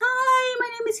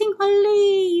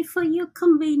Lee. For your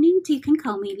convenience, you can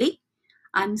call me Lee.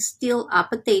 I'm still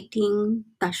updating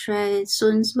Dashui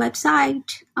Sun's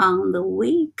website on the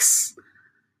weeks.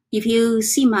 If you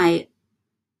see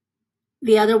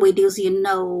the other videos, you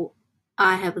know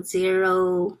I have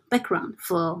zero background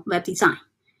for web design.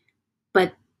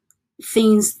 But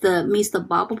since the Mr.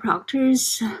 Bob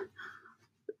Proctor's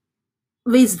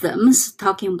wisdoms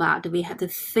talking about we have to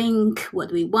think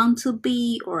what we want to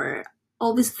be or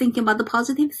always thinking about the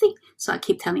positive thing. So I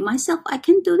keep telling myself, I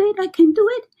can do it, I can do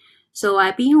it. So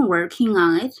I've been working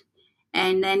on it.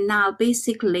 And then now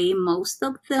basically most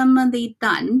of them they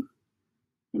done.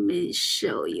 Let me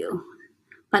show you.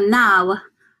 But now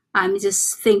I'm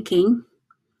just thinking,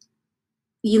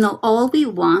 all we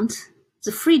want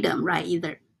is freedom, right?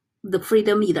 Either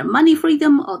money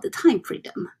freedom or the time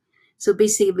freedom. So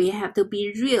basically we have to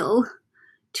be real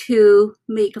to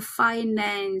make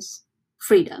finance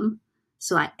freedom.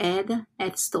 So I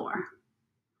add store.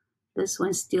 This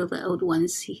one's still the old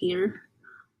ones here.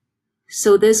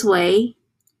 So this way,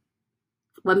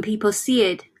 when people see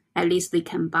it, at least they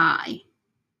can buy.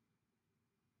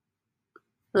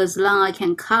 As long as I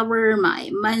can cover my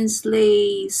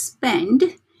monthly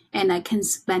spend, and I can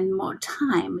spend more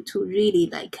time to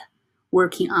really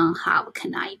working on how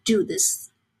can I do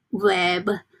this web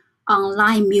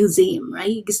online museum,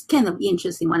 right? It's kind of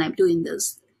interesting when I'm doing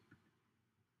this.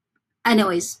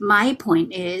 Anyways, my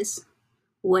point is,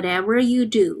 whatever you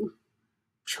do,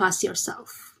 trust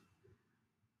yourself.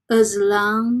 As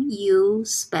long you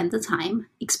spend the time,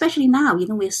 especially now,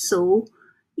 we're so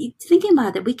thinking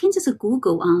about it, we can just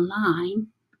Google online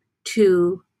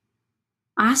to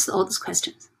ask all these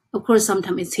questions. Of course,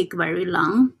 sometimes it takes very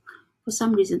long. For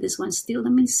some reason, this one still,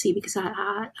 let me see, because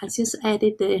I just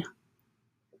added let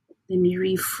me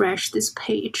refresh this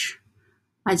page.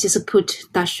 I just put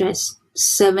Dashui's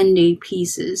 70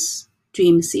 pieces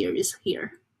dream series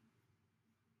here.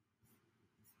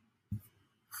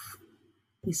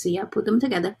 You see, I put them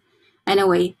together.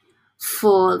 Anyway,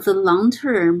 for the long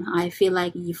term, I feel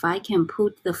like if I can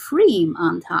put the frame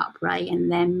on top, right,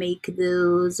 and then make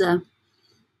those really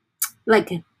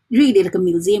like a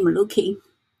museum looking.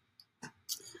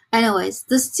 Anyways,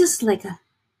 this is just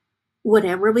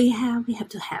whatever we have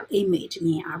to have image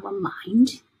in our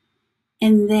mind.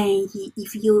 And then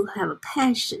if you have a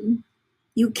passion,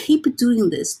 you keep doing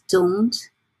this.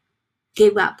 Don't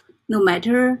give up. No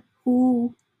matter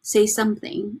who says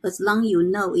something, as long you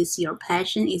know it's your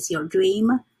passion, it's your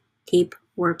dream, keep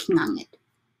working on it.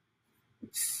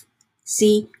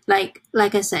 See, like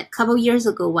I said, a couple years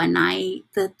ago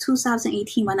the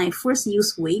 2018, when I first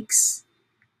used Wix,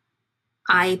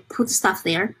 I put stuff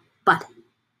there, but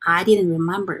I didn't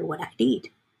remember what I did.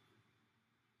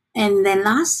 And then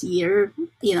last year,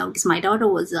 because my daughter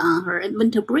was on her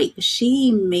winter break,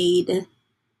 she made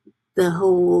the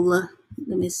whole,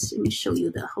 let me show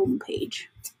you the homepage.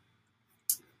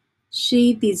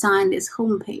 She designed this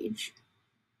homepage.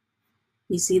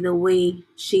 You see the way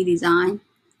she designed.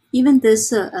 Even this,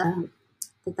 the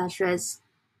Dashui's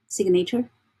signature,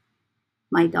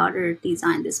 my daughter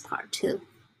designed this part too.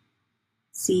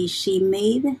 See, she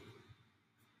made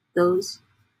those.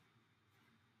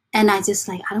 And I just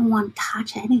I don't want to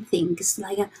touch anything because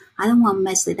I don't want to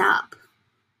mess it up.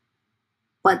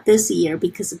 But this year,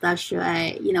 because of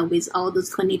Dashui, with all those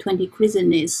 2020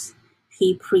 craziness,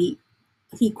 he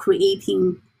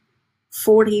creating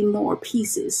 40 more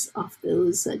pieces of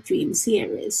those dream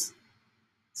series.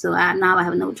 So now I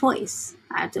have no choice.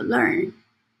 I have to learn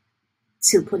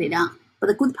to put it on. But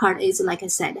the good part is, like I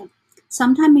said,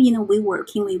 sometimes, we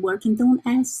working, don't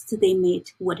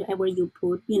estimate whatever you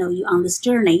put, you on this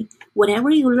journey, whatever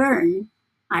you learn,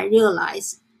 I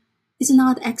realize it's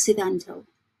not accidental.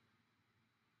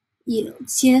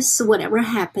 Just whatever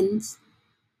happens,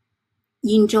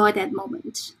 enjoy that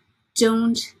moment.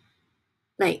 Don't,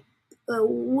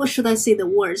 what should I say the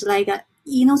words?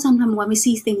 Sometimes when we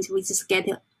see things, we just get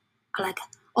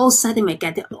all of a sudden we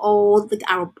get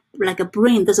our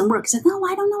brain doesn't work. It's no,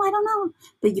 I don't know.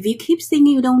 But if you keep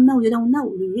thinking you don't know,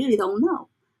 you really don't know.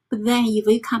 But then if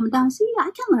you come down, see,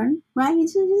 I can learn, right?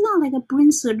 It's not like a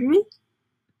brain surgery.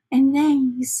 And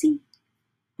then you see,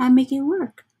 I make it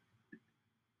work.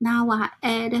 Now I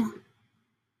add,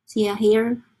 see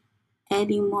here,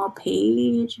 adding more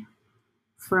page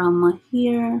from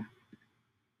here.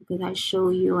 Because I show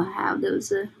you I have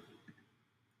those,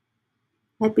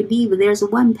 I believe there's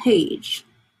one page.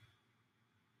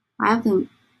 I have to,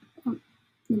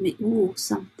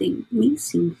 something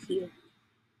missing here.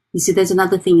 You see, there's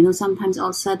another thing, sometimes all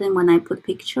of a sudden when I put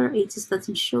picture, it just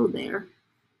doesn't show there.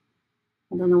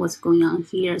 I don't know what's going on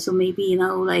here. So maybe,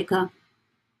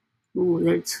 Oh,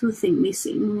 there are two things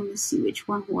missing. Let me see which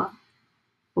one was.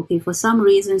 Okay, for some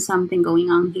reason, something going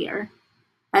on here.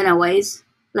 Anyways,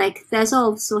 like that's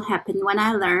also happened when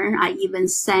I learn. I even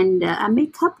send, I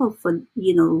make a couple of,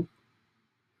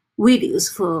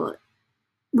 videos for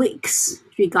weeks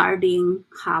regarding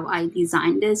how I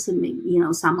designed this.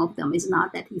 And some of them is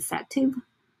not that effective.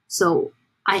 So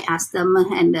I asked them,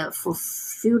 and for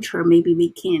future, maybe we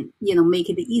can, make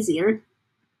it easier.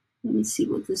 Let me see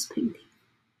what this painting.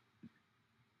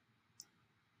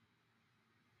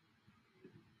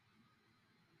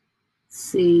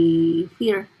 See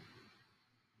here.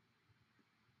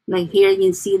 Like here, you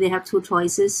can see they have two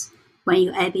choices. When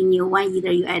you add a new one,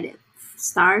 either you add it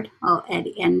start or at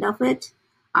the end of it.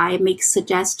 I make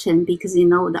suggestion because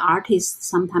the artists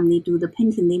sometimes they do the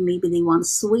painting, maybe they want to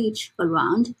switch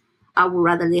around. I would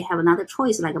rather they have another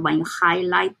choice. Like when you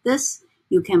highlight this,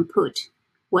 you can put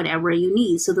whatever you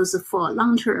need. So those are for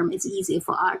long term. It's easy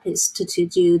for artists to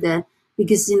do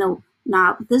because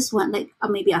now this one, like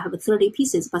maybe I have 30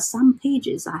 pieces, but some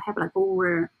pages I have like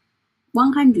over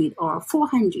 100 or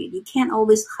 400. You can't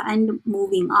always end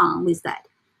moving on with that.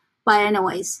 But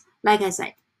anyways, like I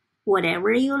said,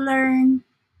 whatever you learn,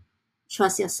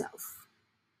 trust yourself.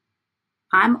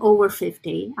 I'm over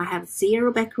 50. I have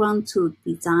zero background to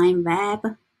design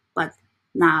web, but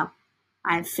now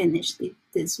I've finished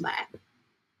this web.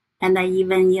 And I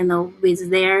even, with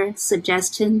their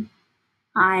suggestion,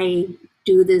 I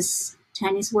do this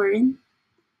Chinese version.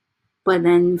 But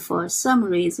then for some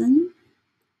reason,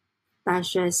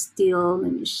 Dasha still,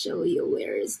 let me show you,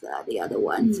 where is the other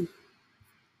one?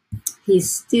 He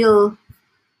still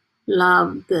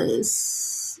love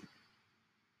this.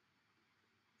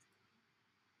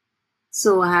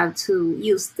 So I have to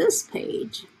use this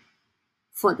page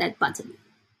for that button.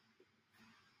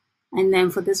 And then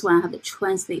for this one, I have to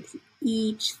translate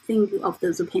each thing of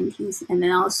those paintings. And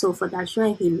then also for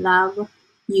Dasha, he love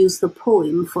use the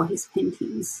poem for his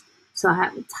paintings. So I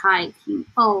have to type in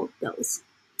all those.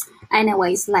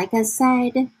 Anyways, like I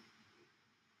said,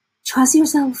 trust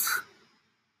yourself.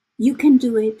 You can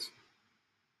do it.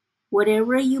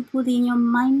 Whatever you put in your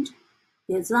mind,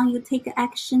 as long as you take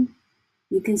action,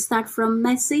 you can start from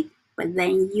messy, but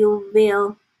then you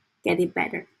will get it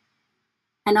better.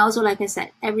 And also, like I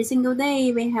said, every single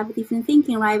day we have different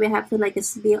thinking, right? We have to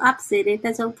still upset it.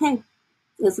 That's okay.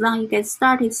 As long as you get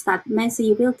started, start messy,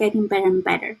 you will get better and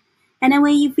better.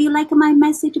 Anyway, if you like my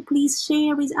message, please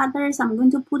share with others. I'm going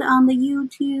to put on the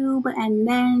YouTube, and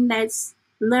then let's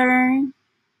learn,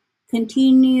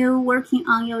 continue working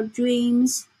on your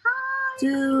dreams.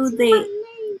 Do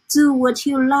what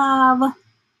you love,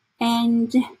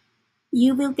 and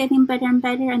you will getting better and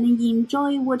better, and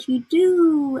enjoy what you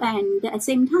do. And at the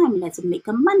same time, let's make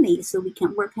money so we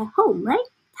can work at home, right?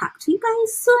 Talk to you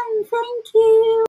guys soon. Thank you.